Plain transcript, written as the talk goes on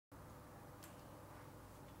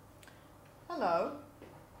Hello,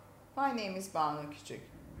 my name is Banu Küçük.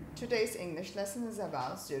 Today's English lesson is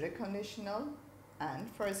about zero conditional and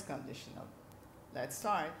first conditional. Let's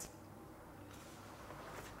start.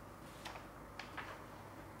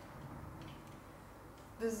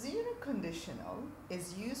 The zero conditional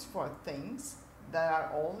is used for things that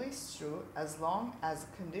are always true as long as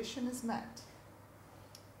a condition is met.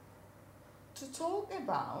 To talk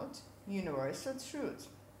about universal truth,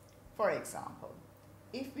 for example,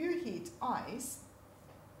 if you heat ice,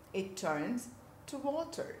 it turns to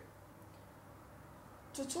water.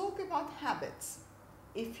 To talk about habits,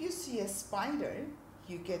 if you see a spider,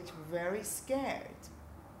 you get very scared.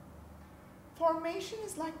 Formation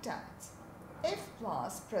is like that. If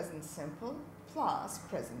plus present simple plus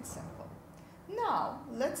present simple. Now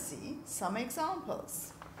let's see some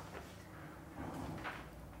examples.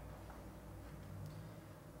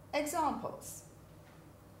 Examples.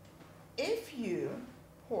 If you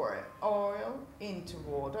pour oil into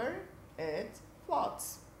water, it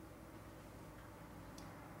floats.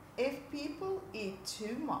 If people eat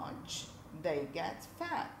too much, they get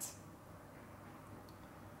fat.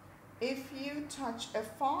 If you touch a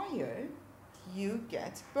fire, you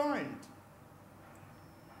get burned.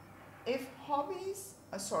 If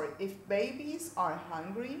babies are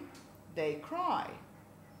hungry, they cry.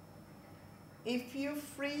 If you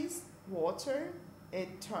freeze water,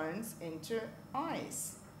 it turns into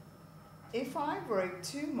ice. If I work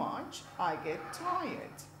too much, I get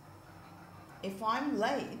tired. If I'm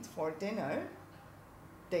late for dinner,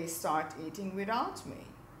 they start eating without me.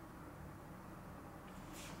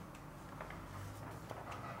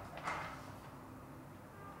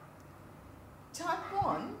 Type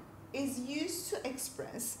 1 is used to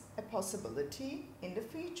express a possibility in the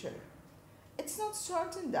future. It's not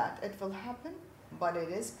certain that it will happen, but it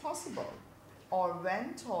is possible, or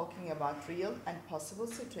when talking about real and possible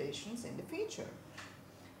situations in the future.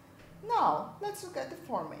 Now, let's look at the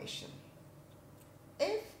formation.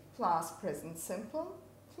 If plus present simple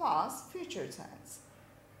plus future tense.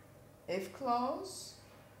 If clause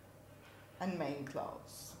and main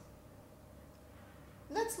clause.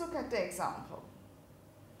 Let's look at the example.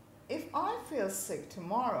 If I feel sick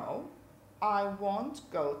tomorrow, I won't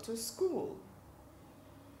go to school.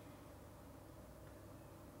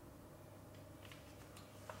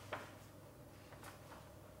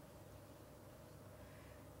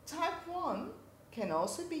 Type 1 can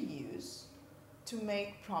also be used to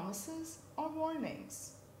make promises or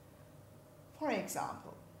warnings. For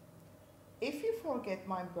example, if you forget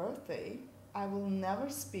my birthday, I will never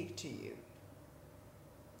speak to you.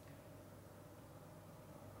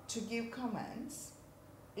 To give commands,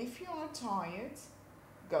 if you are tired,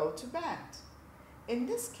 go to bed. In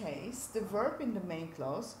this case, the verb in the main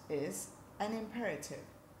clause is an imperative.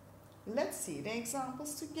 Let's see the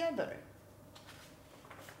examples together.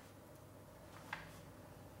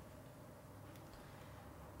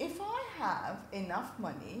 If I have enough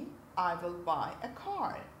money, I will buy a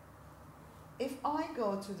car. If I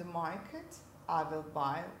go to the market, I will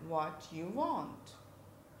buy what you want.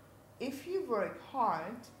 If you work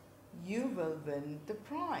hard, you will win the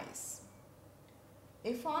prize.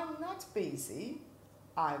 If I'm not busy,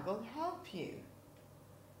 I will help you.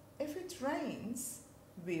 If it rains,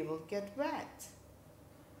 we will get wet.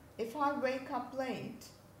 If I wake up late,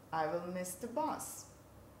 I will miss the bus.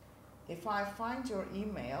 If I find your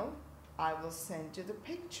email, I will send you the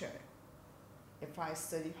picture. If I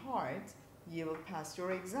study hard, you will pass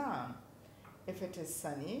your exam. If it is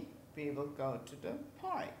sunny, we will go to the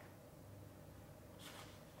park.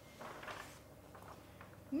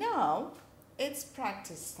 Now, it's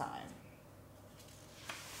practice time.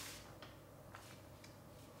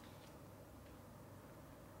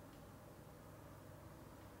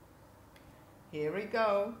 Here we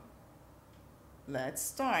go. Let's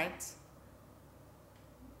start.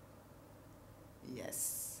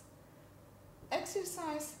 Yes.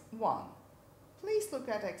 Exercise 1. Please look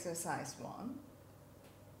at exercise 1.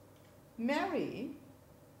 Mary.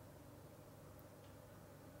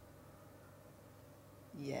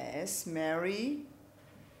 Yes, Mary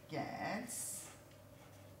gets.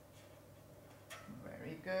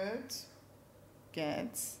 Very good.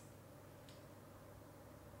 Gets.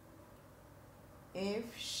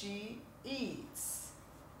 If she eats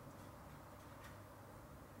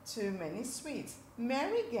too many sweets.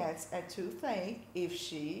 Mary gets a toothache if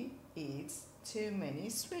she eats too many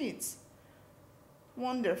sweets.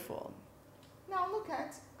 Wonderful. Now look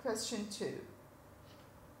at question 2.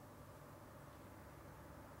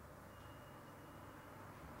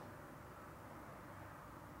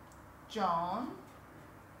 John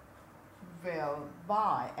will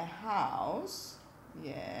buy a house,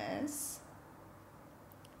 yes,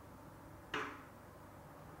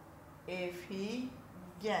 if he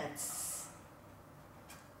gets.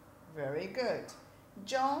 Very good.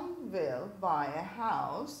 John will buy a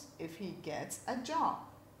house if he gets a job.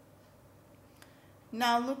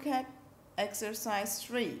 Now look at exercise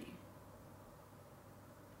 3.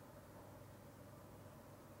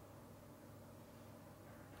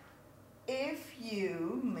 If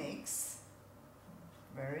you mix,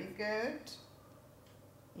 very good,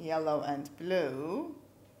 yellow and blue,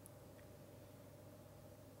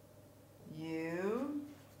 you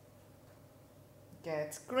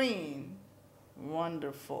get green.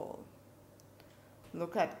 Wonderful.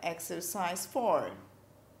 Look at exercise 4.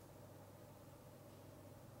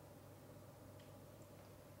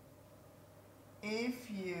 If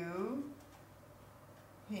you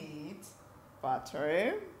heat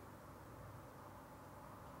butter,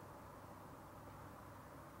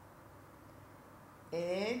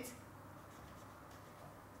 it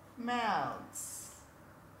melts.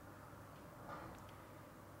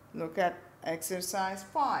 Look at exercise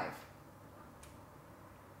 5.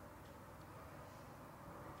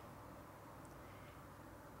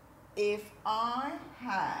 If I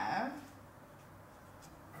have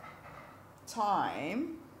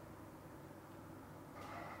time,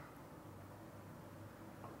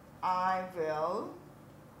 I will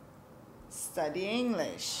study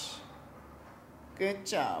English. Good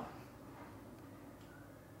job.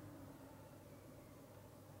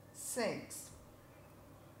 6.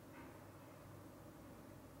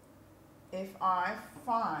 If I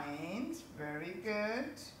find, very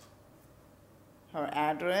good, her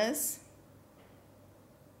address,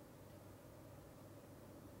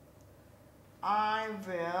 I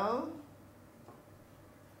will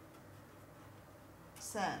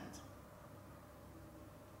send.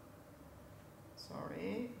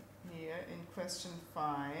 Sorry, here in question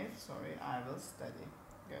 5, sorry, I will study.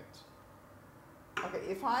 Good. Okay,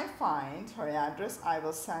 if I find her address, I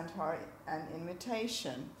will send her an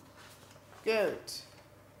invitation. Good.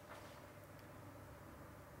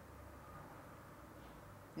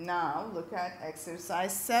 Now look at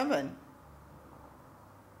exercise 7.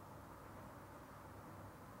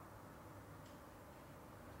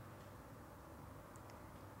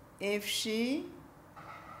 If she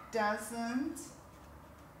doesn't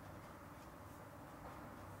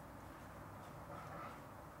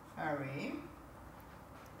hurry,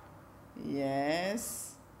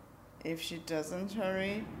 yes, if she doesn't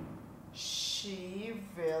hurry, she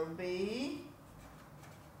will be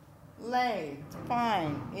late.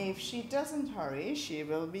 Fine. If she doesn't hurry, she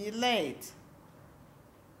will be late.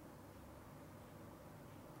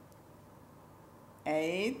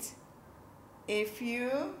 8. If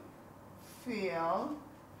you feel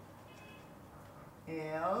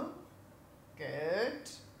ill, good.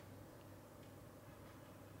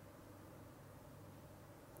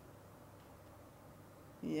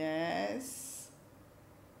 Yes.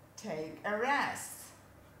 Take a rest.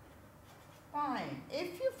 Fine.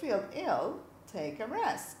 If you feel ill, take a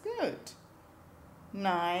rest. Good.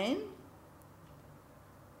 9.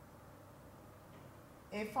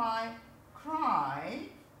 If I cry,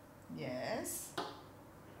 yes.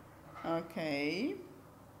 Okay.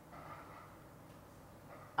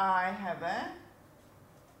 I have a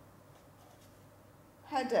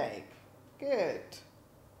headache. Good.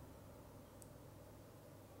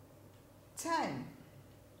 10.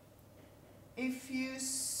 If you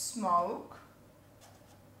smoke,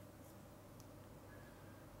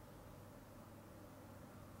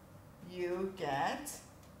 you get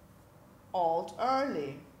old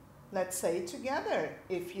early. Let's say it together.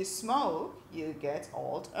 If you smoke, you get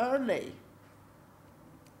old early.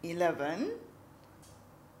 11.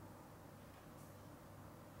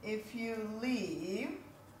 If you leave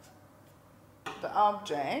the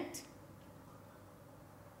object,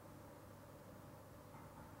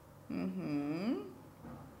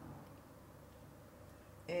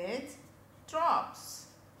 it drops.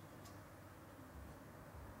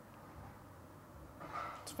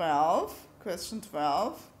 12. Question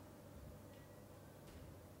 12.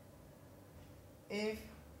 If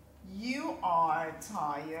you are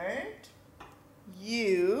tired,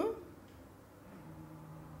 you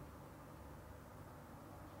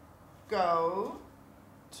go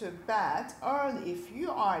to bed early. If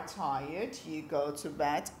you are tired, you go to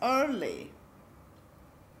bed early.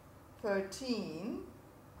 13.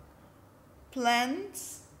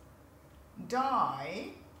 Plants die.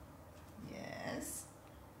 Yes.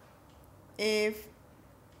 If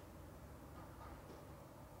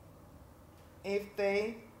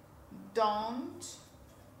they don't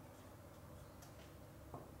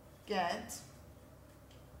get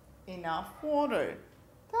enough water.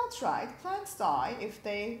 That's right, plants die if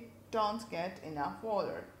they don't get enough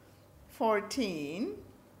water. 14.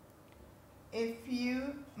 If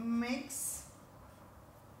you mix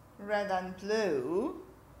red and blue,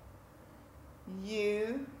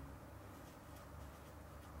 you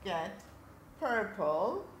get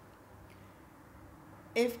purple.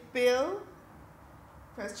 If Bill,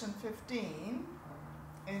 question 15,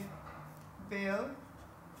 if Bill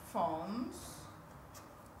phones,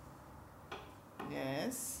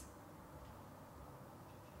 yes,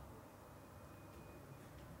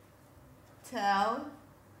 tell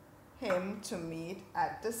him to meet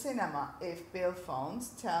at the cinema. If Bill phones,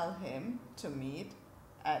 tell him to meet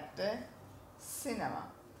at the cinema.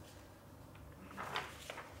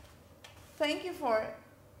 Thank you for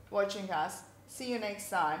watching us. See you next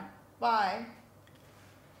time. Bye.